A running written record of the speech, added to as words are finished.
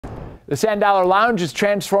The Sand Dollar Lounge is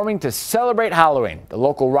transforming to celebrate Halloween. The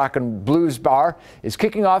local rock and blues bar is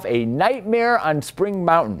kicking off a Nightmare on Spring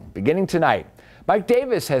Mountain beginning tonight. Mike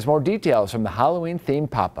Davis has more details from the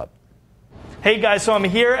Halloween-themed pop-up. Hey guys, so I'm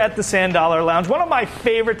here at the Sand Dollar Lounge, one of my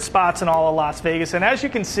favorite spots in all of Las Vegas. And as you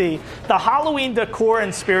can see, the Halloween decor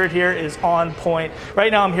and spirit here is on point.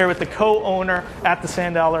 Right now I'm here with the co-owner at the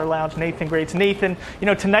Sand Dollar Lounge, Nathan Grates. Nathan, you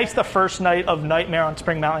know, tonight's the first night of Nightmare on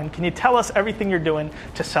Spring Mountain. Can you tell us everything you're doing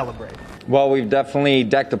to celebrate? Well, we've definitely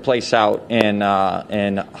decked the place out in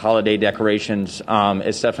holiday decorations.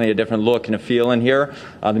 It's definitely a different look and a feel in here.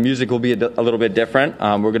 The music will be a little bit different.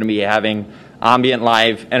 We're going to be having ambient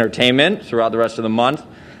live entertainment throughout the rest of the month.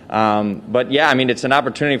 But yeah, I mean, it's an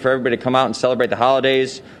opportunity for everybody to come out and celebrate the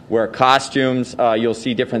holidays, wear costumes. You'll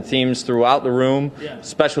see different themes throughout the room. Yeah.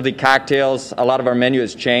 Specialty cocktails. A lot of our menu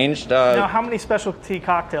has changed. Now, how many specialty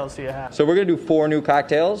cocktails do you have? So we're going to do 4 new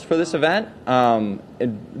cocktails for this event.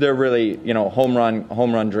 They're really, you know, home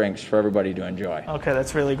run drinks for everybody to enjoy. Okay,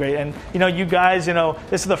 that's really great. And you know, you guys, you know,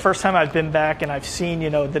 this is the first time I've been back and I've seen, you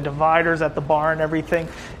know, the dividers at the bar and everything.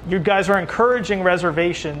 You guys are encouraging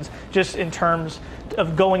reservations just in terms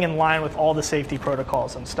of going in line with all the safety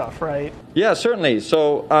protocols and stuff, right? Yeah, certainly.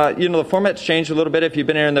 So, you know, the format's changed a little bit. If you've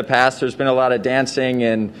been here in the past, there's been a lot of dancing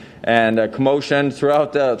and commotion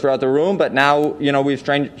throughout the room. But now, you know, we've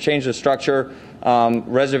changed the structure.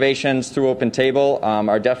 Reservations through Open Table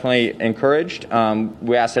are definitely encouraged.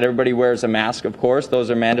 We ask that everybody wears a mask, of course. Those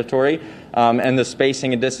are mandatory. And the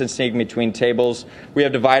spacing and distancing between tables. We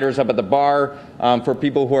have dividers up at the bar for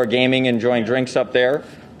people who are gaming, enjoying drinks up there.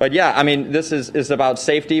 But yeah, I mean, this is about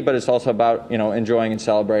safety, but it's also about, you know, enjoying and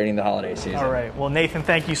celebrating the holiday season. All right. Well, Nathan,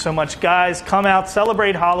 thank you so much. Guys, come out,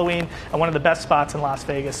 celebrate Halloween at one of the best spots in Las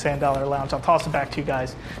Vegas, Sand Dollar Lounge. I'll toss it back to you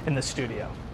guys in the studio.